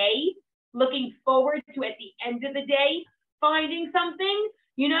all day, looking forward to at the end of the day, finding something,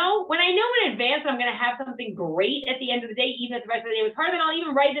 when I know in advance I'm going to have something great at the end of the day, even if the rest of the day was hard, then I'll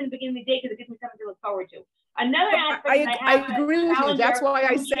even write it in the beginning of the day because it gives me something to look forward to. Another aspect I agree with you. That's why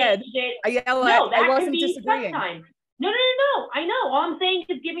I said, I wasn't disagreeing. No. I know. All I'm saying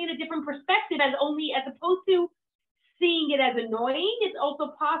is giving it a different perspective, as opposed to seeing it as annoying. It's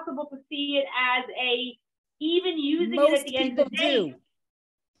also possible to see it as even using it at the end of the day.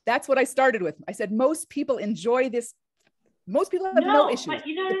 That's what I started with. I said, most people enjoy this. Most people have no issues. But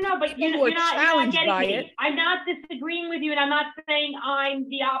you're not getting me. I'm not disagreeing with you, and I'm not saying I'm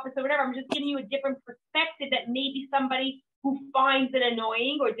the opposite or whatever. I'm just giving you a different perspective that maybe somebody who finds it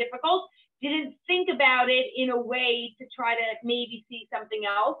annoying or difficult didn't think about it in a way to try to maybe see something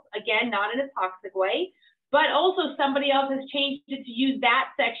else. Again, not in a toxic way, but also somebody else has changed it to use that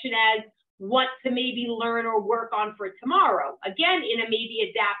section as what to maybe learn or work on for tomorrow. Again, in a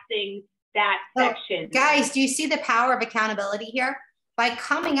maybe adapting that section. Guys, do you see the power of accountability here? By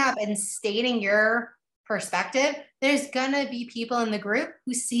coming up and stating your perspective, there's gonna be people in the group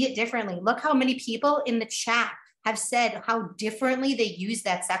who see it differently. Look how many people in the chat have said how differently they use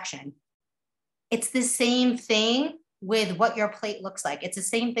that section. It's the same thing with what your plate looks like. It's the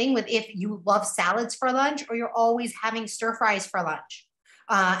same thing with if you love salads for lunch or you're always having stir fries for lunch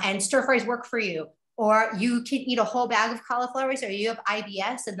and stir fries work for you. Or you can eat a whole bag of cauliflowers, or you have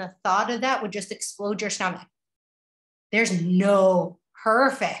IBS and the thought of that would just explode your stomach. There's no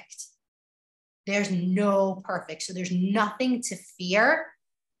perfect. There's no perfect. So there's nothing to fear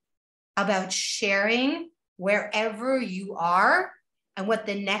about sharing wherever you are and what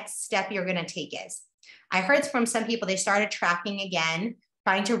the next step you're going to take is. I heard from some people, they started tracking again,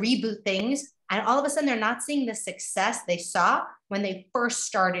 trying to reboot things. And all of a sudden they're not seeing the success they saw when they first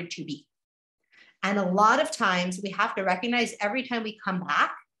started to be. And a lot of times we have to recognize every time we come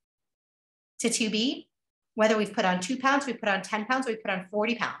back to 2B, whether we've put on 2 pounds, we put on 10 pounds, we put on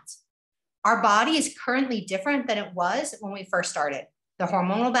 40 pounds. Our body is currently different than it was when we first started. The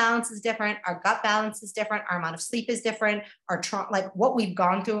hormonal balance is different. Our gut balance is different. Our amount of sleep is different. Like what we've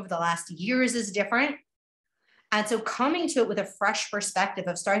gone through over the last years is different. And so coming to it with a fresh perspective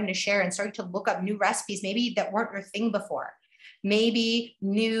of starting to share and starting to look up new recipes, maybe that weren't your thing before. Maybe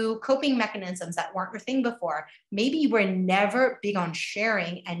new coping mechanisms that weren't your thing before. Maybe you were never big on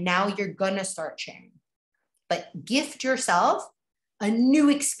sharing and now you're going to start sharing. But gift yourself a new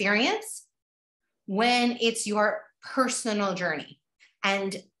experience when it's your personal journey.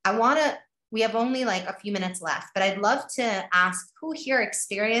 And we have only like a few minutes left, but I'd love to ask who here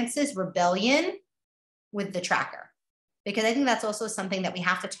experiences rebellion with the tracker? Because I think that's also something that we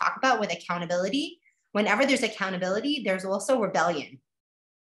have to talk about with accountability. Whenever there's accountability, there's also rebellion.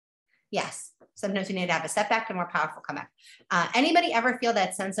 Yes, sometimes we need to have a setback and more powerful comeback. Anybody ever feel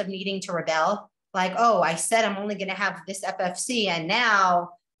that sense of needing to rebel? Like, oh, I said I'm only going to have this FFC and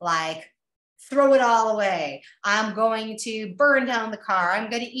now like throw it all away. I'm going to burn down the car. I'm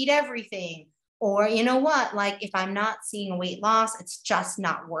going to eat everything. Or you know what? Like if I'm not seeing a weight loss, it's just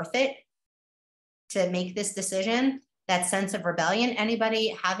not worth it to make this decision. That sense of rebellion,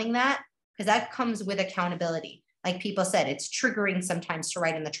 anybody having that? Because that comes with accountability. Like people said, it's triggering sometimes to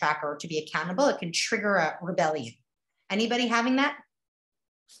write in the tracker or to be accountable. It can trigger a rebellion. Anybody having that?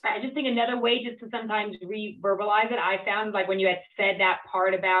 I just think another way just to sometimes re-verbalize it, I found like when you had said that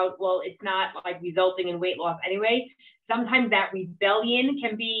part about, well, it's not like resulting in weight loss anyway, sometimes that rebellion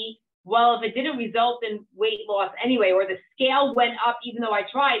can be, well, if it didn't result in weight loss anyway, or the scale went up even though I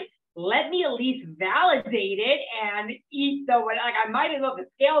tried, let me at least validate it and eat. So like I might as well, if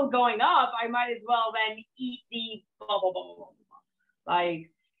the scale is going up, I might as well then eat the blah, blah, blah, blah, blah.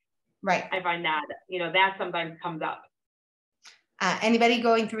 Like, right. I find that, that sometimes comes up. Anybody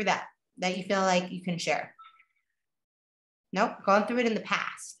going through that you feel like you can share? Nope, going through it in the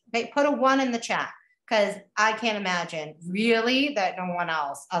past. Okay, put a 1 in the chat, because I can't imagine really that no one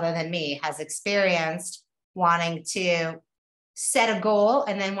else other than me has experienced wanting to set a goal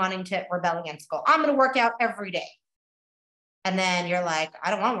and then wanting to rebel against the goal. I'm going to work out every day. And then you're like,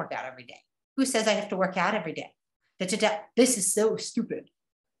 I don't want to work out every day. Who says I have to work out every day? This is so stupid.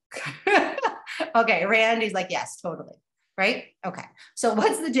 Okay, Randy's like, yes, totally. Right? Okay. So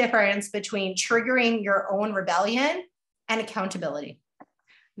what's the difference between triggering your own rebellion and accountability?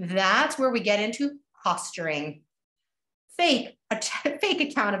 That's where we get into posturing. Fake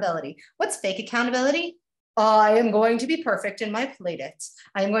accountability. What's fake accountability? I am going to be perfect in my play dates.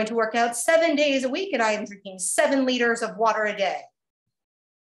 I am going to work out 7 days a week and I am drinking 7 liters of water a day.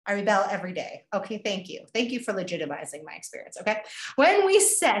 I rebel every day. Okay, thank you. Thank you for legitimizing my experience, okay? When we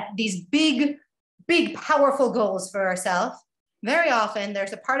set these big, powerful goals for ourselves, very often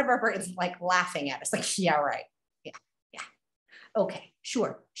there's a part of our brains like laughing at us, like, yeah, right. Yeah. Okay,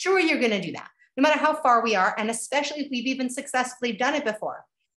 sure you're gonna do that. No matter how far we are, and especially if we've even successfully done it before.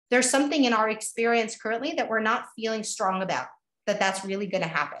 There's something in our experience currently that we're not feeling strong about, that's really gonna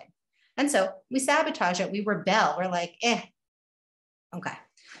happen. And so we sabotage it, we rebel, we're like, okay.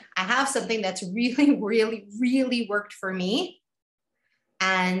 I have something that's really worked for me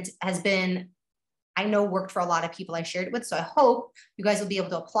and has been, I know worked for a lot of people I shared it with. So I hope you guys will be able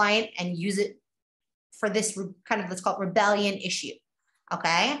to apply it and use it for this kind of, let's call it rebellion issue.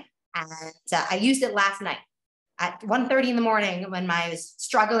 Okay. And I used it last night at 1:30 in the morning when I was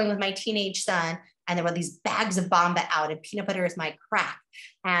struggling with my teenage son, and there were these bags of Bomba out and peanut butter is my crack,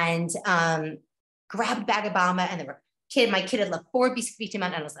 and grabbed a bag of Bomba, and my kid had left 4 biscuits and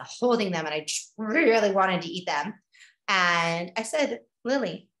I was holding them and I just really wanted to eat them. And I said,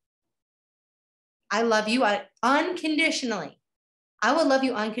 Lily, I love you unconditionally. I will love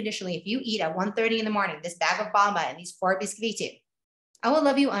you unconditionally if you eat at 1:30 in the morning this bag of Bomba and these 4 biscuits. I will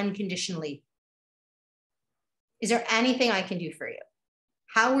love you unconditionally. Is there anything I can do for you?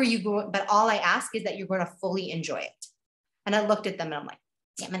 How are you going? But all I ask is that you're going to fully enjoy it. And I looked at them and I'm like,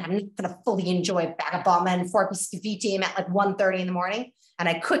 damn it, I'm not going to fully enjoy a bag of Bomba and 4 biscuits at like 1:30 in the morning. And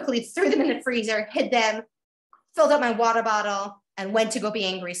I quickly threw them in the freezer, hid them, filled up my water bottle, and went to go be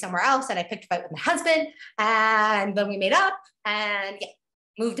angry somewhere else. And I picked a fight with my husband, and then we made up and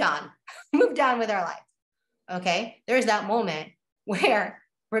moved on with our life. Okay. There's that moment where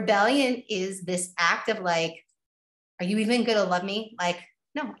rebellion is this act of like, are you even going to love me? Like,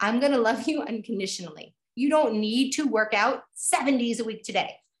 no, I'm going to love you unconditionally. You don't need to work out 7 days a week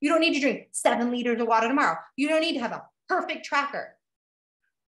today. You don't need to drink 7 liters of water tomorrow. You don't need to have a perfect tracker.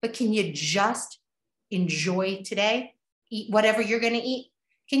 But can you just enjoy today? Eat whatever you're going to eat.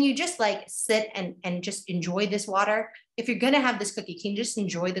 Can you just like sit and just enjoy this water? If you're going to have this cookie, can you just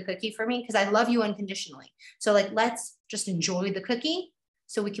enjoy the cookie for me? Because I love you unconditionally. So like, let's just enjoy the cookie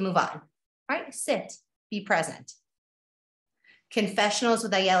so we can move on. All right, sit, be present. Confessionals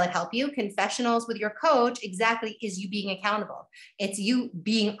with Ayala help you. Confessionals with your coach exactly is you being accountable. It's you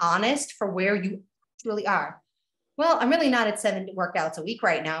being honest for where you truly are. Well, I'm really not at 7 workouts a week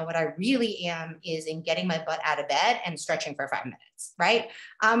right now. What I really am is in getting my butt out of bed and stretching for 5 minutes, right?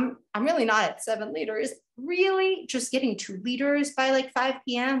 I'm really not at 7 liters. Really just getting 2 liters by like 5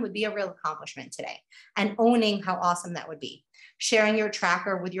 p.m. would be a real accomplishment today, and owning how awesome that would be. Sharing your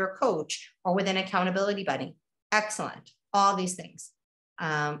tracker with your coach or with an accountability buddy. Excellent. All these things.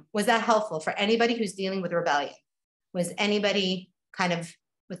 Was that helpful for anybody who's dealing with rebellion? Was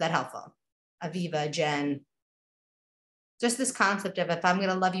that helpful? Aviva, Jen, just this concept of if I'm going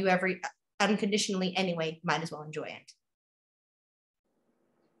to love you unconditionally anyway, might as well enjoy it.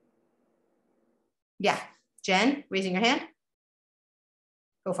 Yeah, Jen, raising your hand.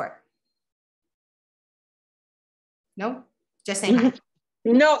 Go for it. No, just saying hi.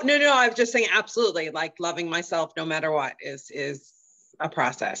 No. I was just saying absolutely. Like loving myself no matter what is a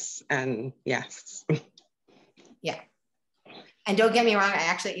process. And yes. Yeah. And don't get me wrong, I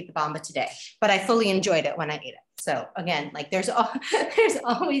actually ate the Bomba today, but I fully enjoyed it when I ate it. So again, like there's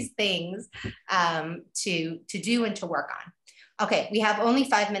always things to do and to work on. Okay, we have only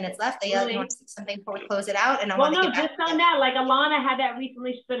 5 minutes left. Ayala, you want to say something before we close it out? And just on that, like Alana had that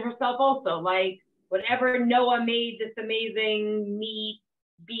recently. She said herself also, like whenever Noah made this amazing meat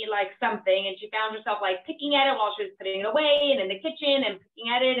be like something, and she found herself like picking at it while she was putting it away and in the kitchen and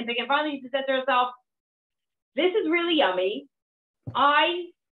picking at it and picking. Finally, she said to herself, "This is really yummy. I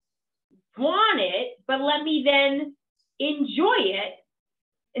want it, but let me then enjoy it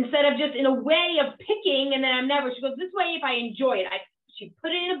instead of just in a way of picking and then I'm never." She goes, "This way, if I enjoy it," she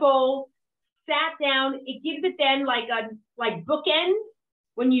put it in a bowl, sat down. It gives it then like bookend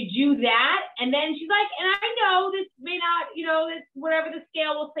when you do that, And then she's like, and I know this may not, you know, this, whatever the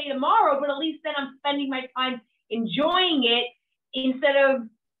scale will say tomorrow, but at least then I'm spending my time enjoying it instead of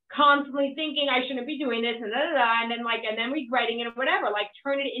constantly thinking I shouldn't be doing this and and then regretting it or whatever. Like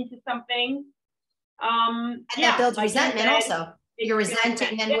turn it into something. And that builds resentment also. You're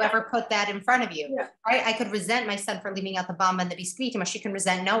resenting then whoever put that in front of you, right? I could resent my son for leaving out the bomb and the biscuit, or she can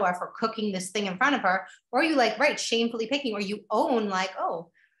resent Noah for cooking this thing in front of her, or you like, right, shamefully picking, or you own like,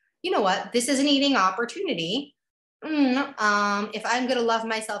 oh, you know what, this is an eating opportunity. If I'm going to love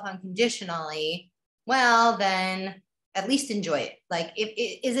myself unconditionally, well, then at least enjoy it. Like,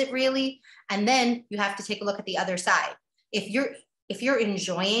 is it really? And then you have to take a look at the other side. If you're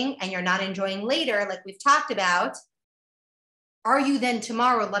enjoying and you're not enjoying later, like we've talked about, are you then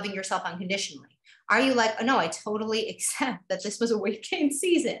tomorrow loving yourself unconditionally? Are you like, oh, no, I totally accept that this was a weight gain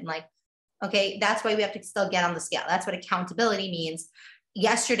season. Like, okay, that's why we have to still get on the scale. That's what accountability means.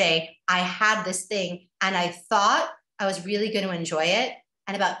 Yesterday, I had this thing and I thought I was really going to enjoy it.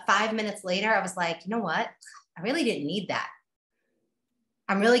 And about 5 minutes later, I was like, you know what? I really didn't need that.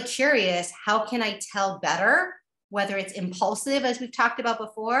 I'm really curious. How can I tell better whether it's impulsive, as we've talked about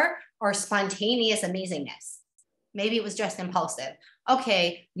before, or spontaneous amazingness? Maybe it was just impulsive.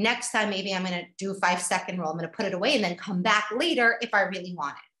 Okay, next time, maybe I'm going to do a 5-second rule. I'm going to put it away and then come back later if I really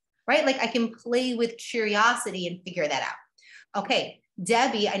want it, right? Like I can play with curiosity and figure that out. Okay,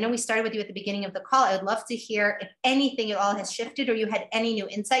 Debbie, I know we started with you at the beginning of the call. I would love to hear if anything at all has shifted or you had any new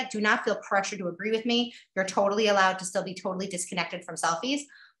insight. Do not feel pressure to agree with me. You're totally allowed to still be totally disconnected from selfies.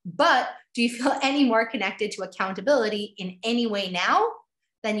 But do you feel any more connected to accountability in any way now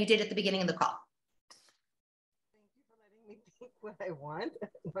than you did at the beginning of the call? What I want,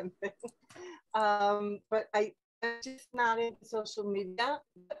 one thing. But I'm just not into social media.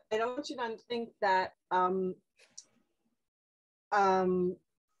 I don't want you to think that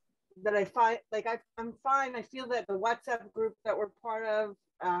that I find like I'm fine. I feel that the WhatsApp group that we're part of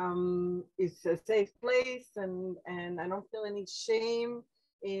is a safe place, and I don't feel any shame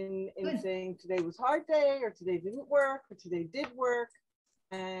in saying today was a hard day, or today didn't work, or today did work.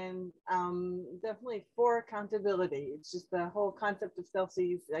 And definitely for accountability. It's just the whole concept of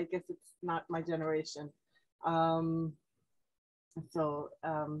selfies. I guess it's not my generation. Yeah.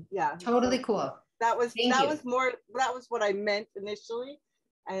 Totally cool. That was what I meant initially.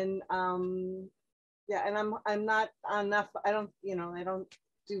 And yeah, and I'm not enough. I don't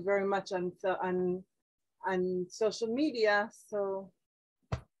do very much on social media. So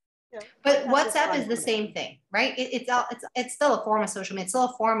yeah, but WhatsApp is the same thing, right? It's still a form of social media. It's still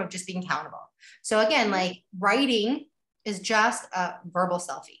a form of just being accountable. So again, like writing is just a verbal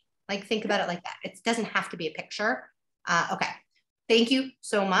selfie. Like think about it like that. It doesn't have to be a picture. Okay. Thank you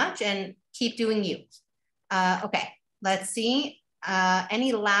so much and keep doing you. Okay. Let's see.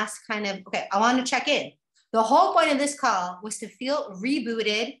 Any last okay. I want to check in. The whole point of this call was to feel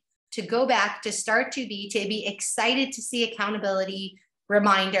rebooted, to go back, to start to be excited to see accountability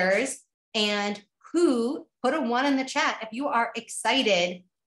reminders, and who put a 1 in the chat if you are excited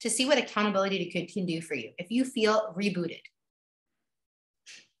to see what accountability can do for you. If you feel rebooted.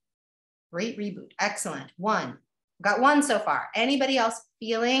 Great reboot. Excellent. 1. Got 1 so far. Anybody else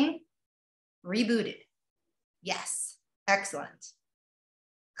feeling rebooted? Yes. Excellent.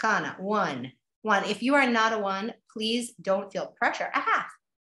 Kana, 1. 1. If you are not a 1, please don't feel pressure. A half.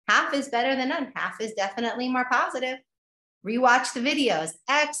 Half is better than none. Half is definitely more positive. Rewatch the videos.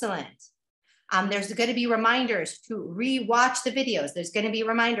 Excellent. There's going to be reminders to rewatch the videos. There's going to be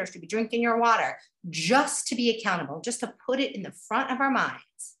reminders to be drinking your water, just to be accountable, just to put it in the front of our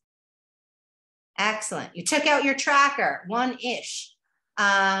minds. Excellent. You took out your tracker, 1-ish.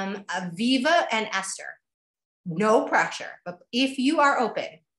 Aviva and Esther, no pressure. But if you are open,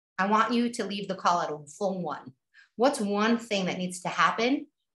 I want you to leave the call at a full 1. What's one thing that needs to happen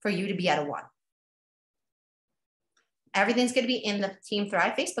for you to be at a 1? Everything's going to be in the Team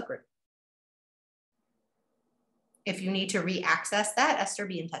Thrive Facebook group. If you need to re-access that, Esther,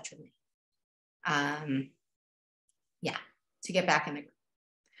 be in touch with me. Yeah, to get back in the group.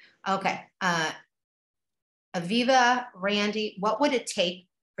 Okay. Aviva, Randy, what would it take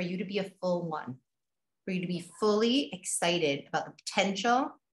for you to be a full 1? For you to be fully excited about the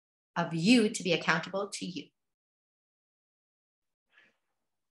potential of you to be accountable to you?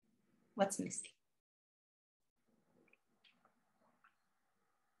 What's missing?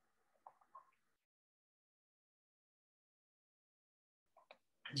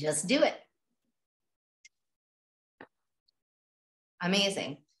 Just do it.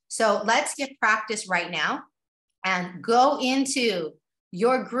 Amazing. So let's get practice right now and go into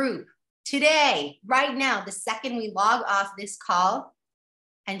your group today, right now. The second we log off this call,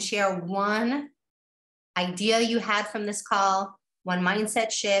 and share one idea you had from this call, one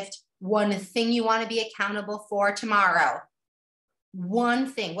mindset shift, one thing you want to be accountable for tomorrow. One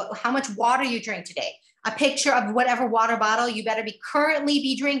thing. How much water you drink today? A picture of whatever water bottle you better currently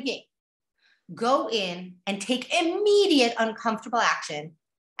be drinking. Go in and take immediate uncomfortable action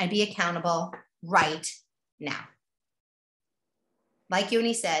and be accountable right now. Like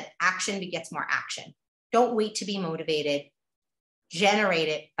Yoni said, action begets more action. Don't wait to be motivated. Generate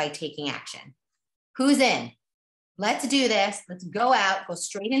it by taking action. Who's in? Let's do this. Let's go out, go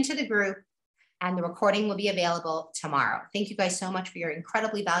straight into the group, and the recording will be available tomorrow. Thank you guys so much for your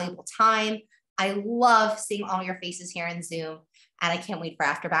incredibly valuable time. I love seeing all your faces here in Zoom, and I can't wait for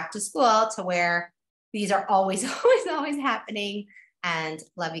after back to school to where these are always happening, and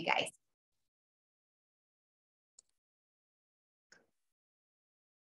love you guys.